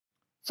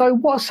So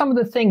what are some of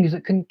the things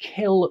that can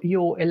kill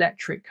your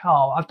electric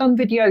car? I've done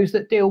videos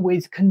that deal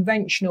with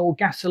conventional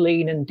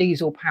gasoline and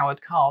diesel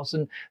powered cars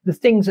and the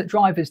things that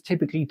drivers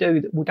typically do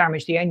that will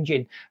damage the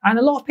engine. And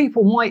a lot of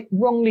people might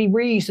wrongly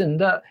reason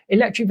that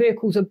electric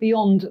vehicles are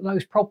beyond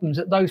those problems,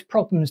 that those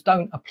problems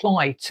don't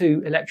apply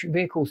to electric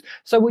vehicles.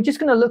 So we're just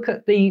going to look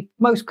at the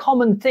most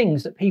common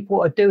things that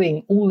people are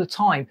doing all the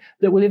time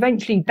that will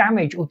eventually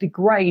damage or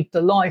degrade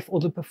the life or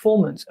the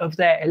performance of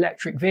their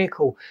electric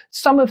vehicle.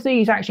 Some of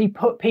these actually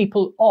put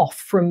people off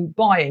from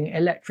buying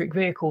electric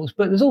vehicles,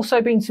 but there's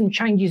also been some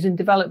changes and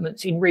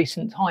developments in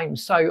recent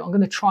times, so I'm going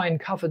to try and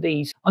cover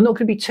these. I'm not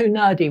going to be too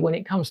nerdy when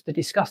it comes to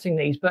discussing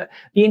these, but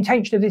the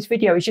intention of this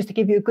video is just to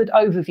give you a good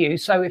overview,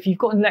 so if you've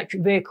got an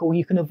electric vehicle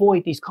you can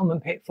avoid these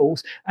common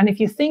pitfalls, and if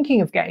you're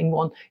thinking of getting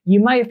one, you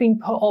may have been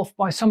put off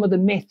by some of the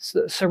myths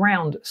that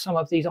surround some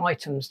of these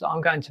items that I'm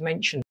going to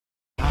mention.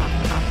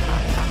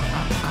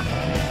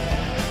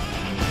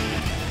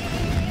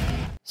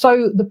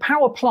 So the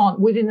power plant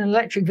within an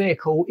electric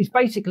vehicle is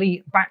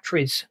basically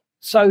batteries.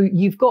 So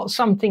you've got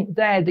something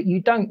there that you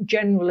don't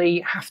generally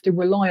have to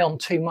rely on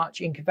too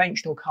much in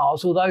conventional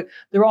cars, although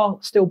there are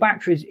still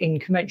batteries in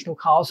conventional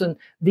cars and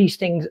these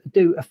things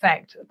do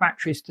affect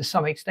batteries to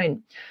some extent.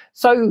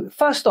 So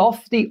first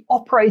off, the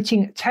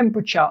operating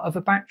temperature of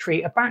a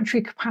battery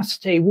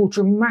capacity will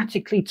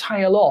dramatically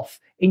tail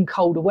off in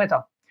colder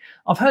weather.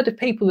 I've heard of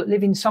people that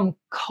live in some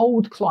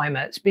cold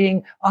climates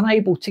being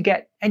unable to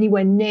get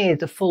anywhere near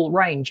the full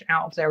range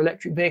out of their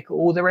electric vehicle,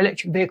 or their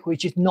electric vehicle is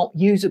just not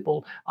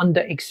usable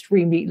under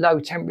extremely low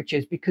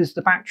temperatures because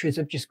the batteries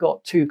have just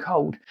got too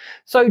cold.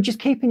 So just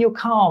keeping your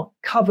car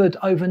covered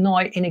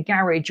overnight in a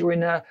garage or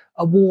in a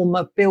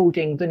warmer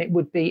building than it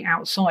would be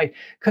outside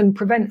can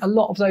prevent a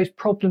lot of those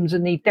problems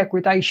and the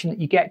degradation that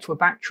you get to a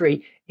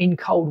battery in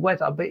cold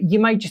weather. But you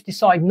may just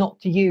decide not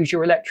to use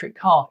your electric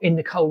car in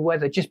the cold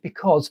weather just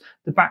because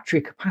the battery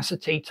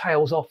capacity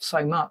tails off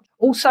so much.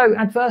 Also,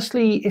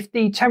 adversely, if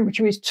the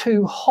temperature is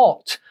too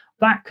hot,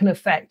 that can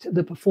affect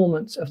the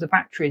performance of the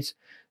batteries.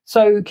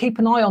 So keep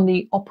an eye on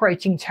the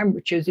operating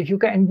temperatures. If you're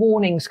getting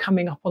warnings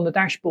coming up on the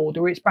dashboard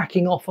or it's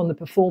backing off on the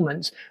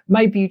performance,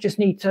 maybe you just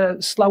need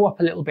to slow up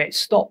a little bit,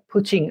 stop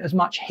putting as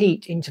much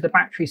heat into the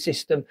battery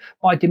system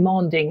by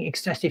demanding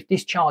excessive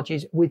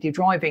discharges with your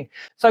driving.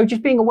 So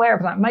just being aware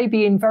of that.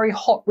 Maybe in very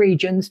hot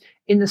regions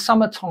in the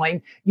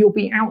summertime, you'll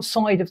be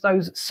outside of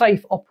those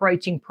safe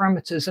operating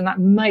parameters, and that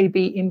may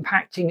be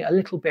impacting a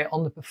little bit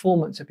on the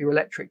performance of your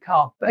electric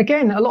car. But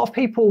again, a lot of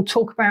people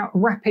talk about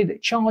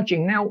rapid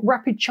charging. Now,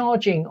 rapid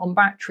charging on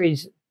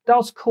batteries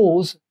does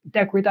cause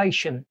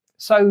degradation.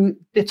 So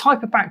the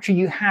type of battery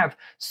you have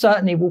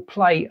certainly will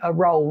play a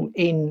role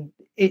in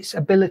its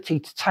ability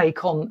to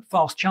take on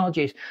fast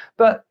charges.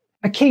 But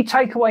a key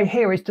takeaway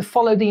here is to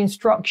follow the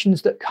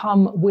instructions that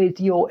come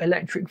with your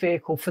electric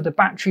vehicle for the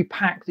battery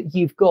pack that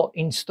you've got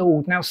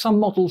installed. Now, some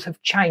models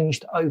have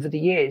changed over the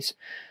years.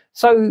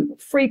 So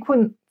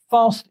frequent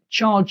fast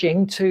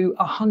charging to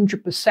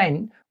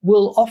 100%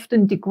 will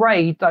often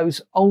degrade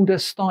those older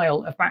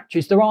style of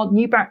batteries. There are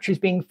new batteries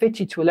being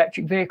fitted to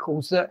electric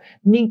vehicles that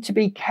need to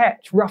be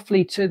kept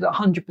roughly to the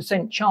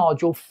 100%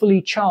 charge or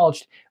fully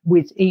charged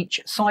with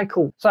each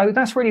cycle. So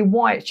that's really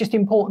why it's just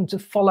important to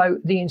follow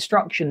the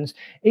instructions.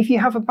 If you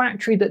have a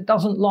battery that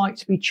doesn't like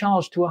to be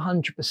charged to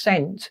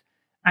 100%,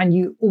 and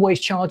you always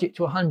charge it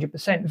to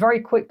 100%, very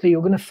quickly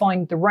you're going to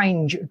find the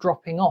range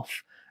dropping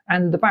off,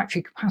 and the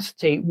battery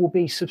capacity will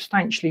be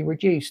substantially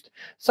reduced.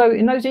 So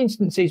in those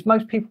instances,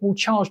 most people will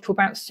charge to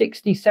about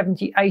 60,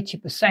 70,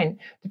 80%,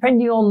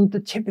 depending on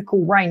the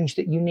typical range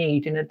that you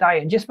need in a day.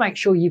 And just make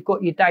sure you've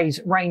got your day's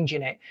range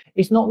in it.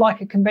 It's not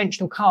like a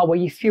conventional car where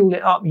you fuel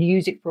it up, you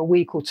use it for a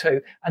week or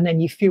two, and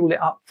then you fuel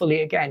it up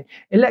fully again.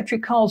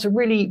 Electric cars are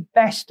really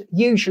best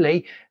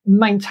usually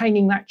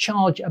maintaining that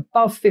charge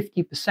above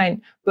 50%,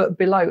 but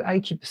below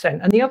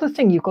 80%. And the other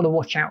thing you've got to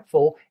watch out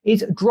for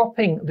is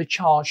dropping the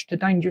charge to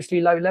dangerously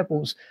low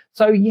levels.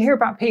 So you hear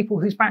about people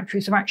whose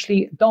batteries have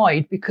actually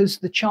died because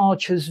the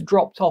charge has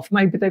dropped off.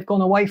 Maybe they've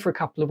gone away for a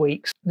couple of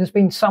weeks. There's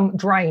been some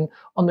drain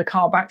on the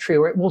car battery,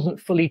 or it wasn't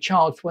fully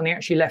charged when they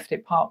actually left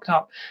it parked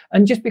up.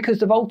 And just because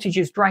the voltage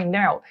is drained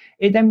out,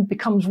 it then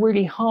becomes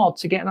really hard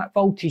to get that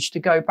voltage to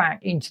go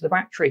back into the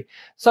battery.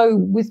 So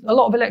with a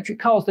lot of electric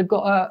cars, they've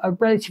got a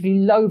relatively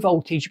low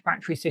voltage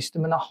battery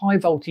system and a high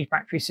voltage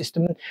battery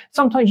system. And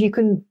sometimes you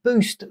can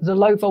boost the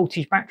low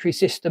voltage battery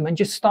system and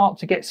just start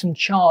to get some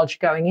charge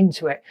going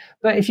into it.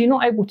 But if you're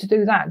not able to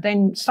do that,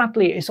 then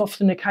sadly it's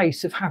often a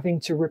case of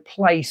having to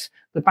replace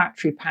the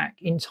battery pack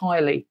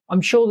entirely.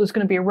 I'm sure there's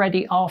going to be a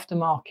ready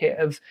aftermarket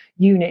of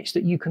units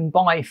that you can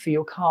buy for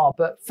your car,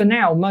 but for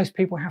now most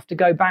people have to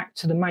go back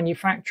to the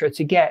manufacturer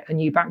to get a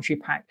new battery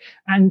pack,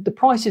 and the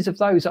prices of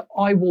those are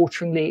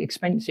eye-wateringly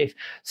expensive.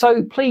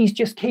 So please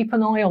just keep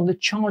an eye on the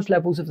charge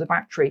levels of the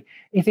battery.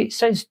 If it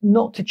says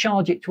not to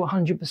charge it to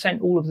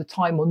 100% all of the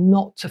time, or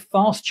not to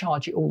fast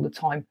charge it all the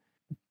time,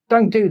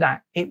 don't do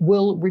that. It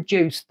will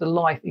reduce the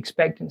life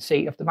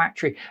expectancy of the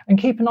battery. And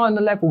keep an eye on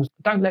the levels.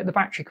 Don't let the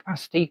battery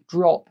capacity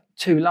drop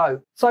too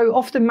low. So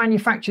often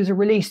manufacturers are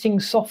releasing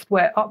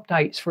software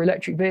updates for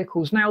electric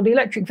vehicles. Now, the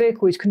electric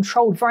vehicle is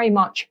controlled very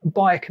much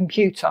by a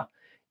computer.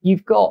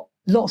 You've got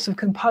lots of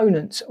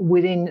components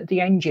within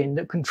the engine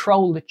that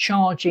control the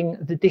charging,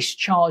 the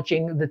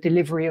discharging, the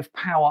delivery of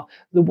power,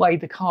 the way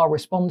the car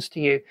responds to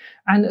you.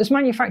 And as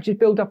manufacturers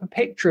build up a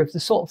picture of the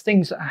sort of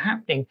things that are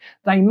happening,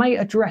 they may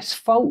address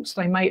faults,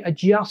 they may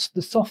adjust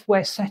the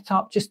software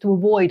setup just to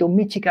avoid or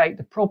mitigate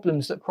the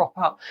problems that crop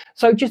up.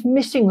 So just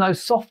missing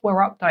those software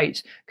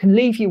updates can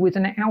leave you with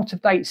an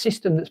out-of-date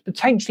system that's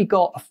potentially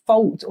got a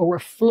fault or a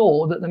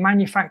flaw that the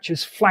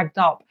manufacturer's flagged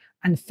up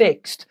and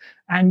fixed,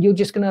 and you're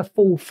just going to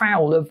fall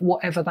foul of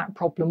whatever that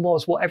problem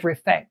was, whatever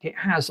effect it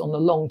has on the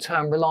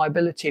long-term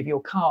reliability of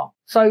your car.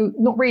 So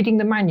not reading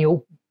the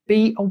manual,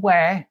 be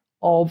aware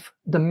of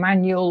the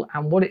manual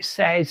and what it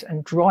says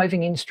and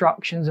driving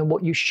instructions and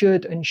what you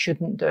should and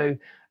shouldn't do.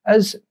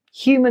 As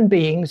human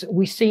beings,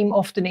 we seem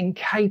often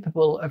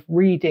incapable of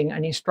reading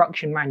an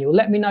instruction manual.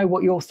 Let me know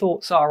what your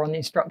thoughts are on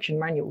instruction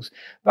manuals.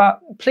 But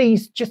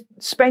please just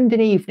spend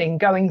an evening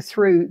going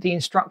through the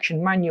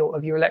instruction manual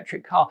of your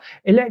electric car.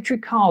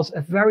 Electric cars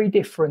are very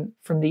different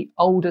from the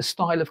older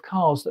style of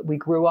cars that we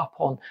grew up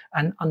on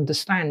and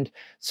understand.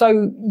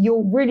 So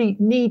you're really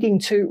needing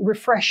to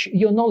refresh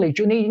your knowledge.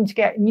 You're needing to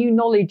get new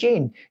knowledge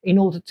in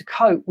order to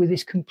cope with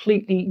this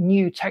completely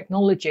new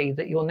technology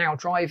that you're now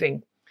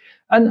driving.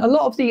 And a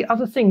lot of the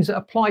other things that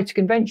apply to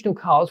conventional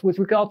cars with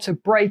regard to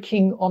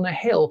braking on a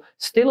hill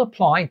still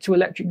apply to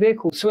electric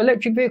vehicles. So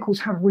electric vehicles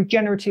have a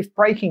regenerative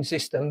braking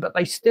system, but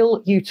they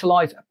still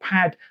utilize a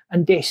pad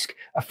and disc,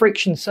 a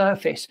friction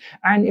surface.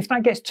 And if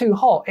that gets too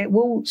hot, it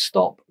will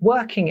stop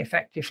working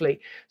effectively.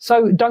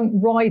 So don't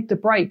ride the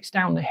brakes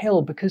down the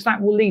hill, because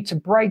that will lead to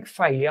brake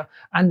failure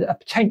and a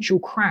potential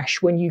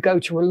crash when you go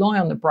to rely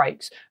on the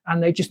brakes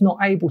and they're just not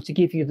able to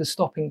give you the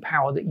stopping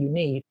power that you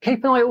need.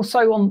 Keep an eye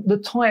also on the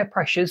tyre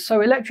pressures.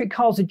 So electric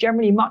cars are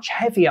generally much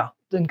heavier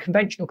than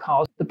conventional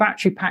cars. The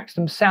battery packs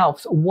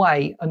themselves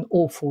weigh an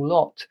awful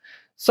lot.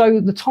 So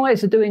the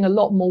tyres are doing a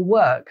lot more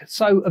work.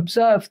 So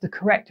observe the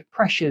correct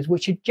pressures,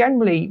 which are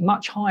generally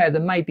much higher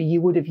than maybe you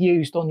would have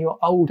used on your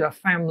older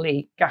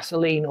family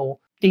gasoline or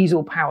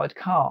diesel powered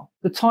car.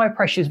 The tyre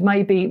pressures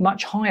may be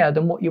much higher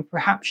than what you're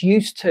perhaps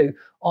used to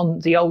on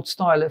the old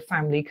style of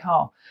family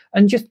car.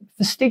 And just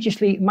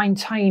fastidiously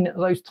maintain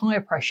those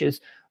tyre pressures.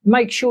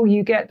 Make sure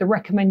you get the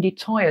recommended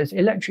tyres.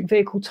 Electric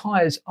vehicle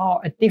tyres are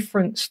a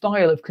different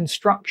style of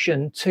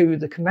construction to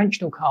the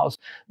conventional cars.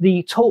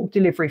 The torque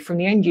delivery from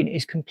the engine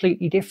is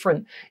completely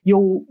different.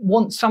 You'll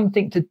want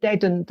something to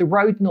deaden the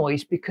road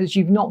noise because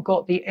you've not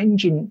got the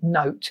engine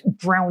note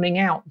drowning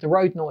out the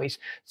road noise.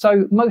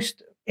 So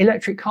most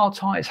electric car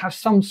tyres have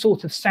some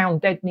sort of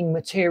sound deadening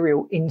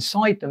material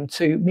inside them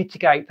to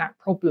mitigate that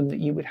problem that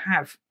you would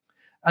have.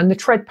 And the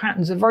tread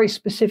patterns are very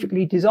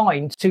specifically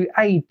designed to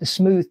aid the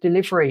smooth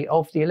delivery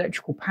of the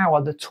electrical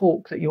power, the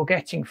torque that you're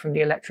getting from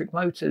the electric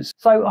motors.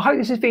 So I hope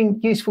this has been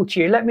useful to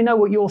you. Let me know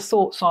what your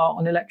thoughts are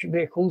on electric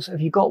vehicles.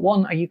 Have you got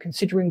one? Are you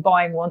considering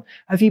buying one?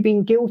 Have you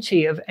been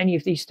guilty of any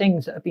of these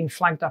things that have been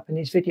flagged up in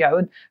this video?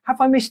 And have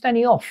I missed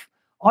any off?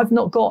 I've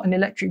not got an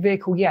electric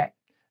vehicle yet,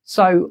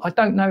 so I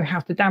don't know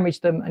how to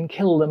damage them and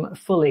kill them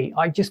fully.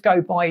 I just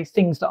go by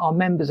things that our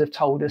members have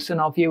told us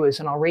and our viewers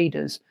and our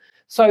readers.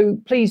 So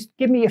please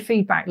give me your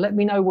feedback. Let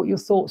me know what your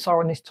thoughts are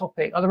on this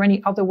topic. Are there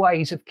any other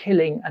ways of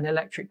killing an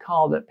electric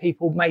car that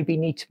people maybe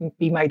need to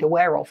be made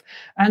aware of?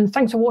 And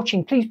thanks for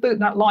watching. Please boot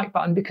that like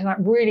button, because that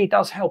really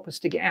does help us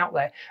to get out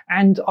there.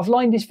 And I've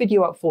lined this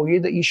video up for you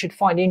that you should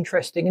find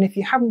interesting. And if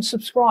you haven't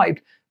subscribed,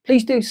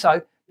 please do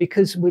so,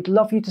 because we'd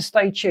love you to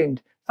stay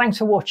tuned. Thanks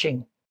for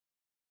watching.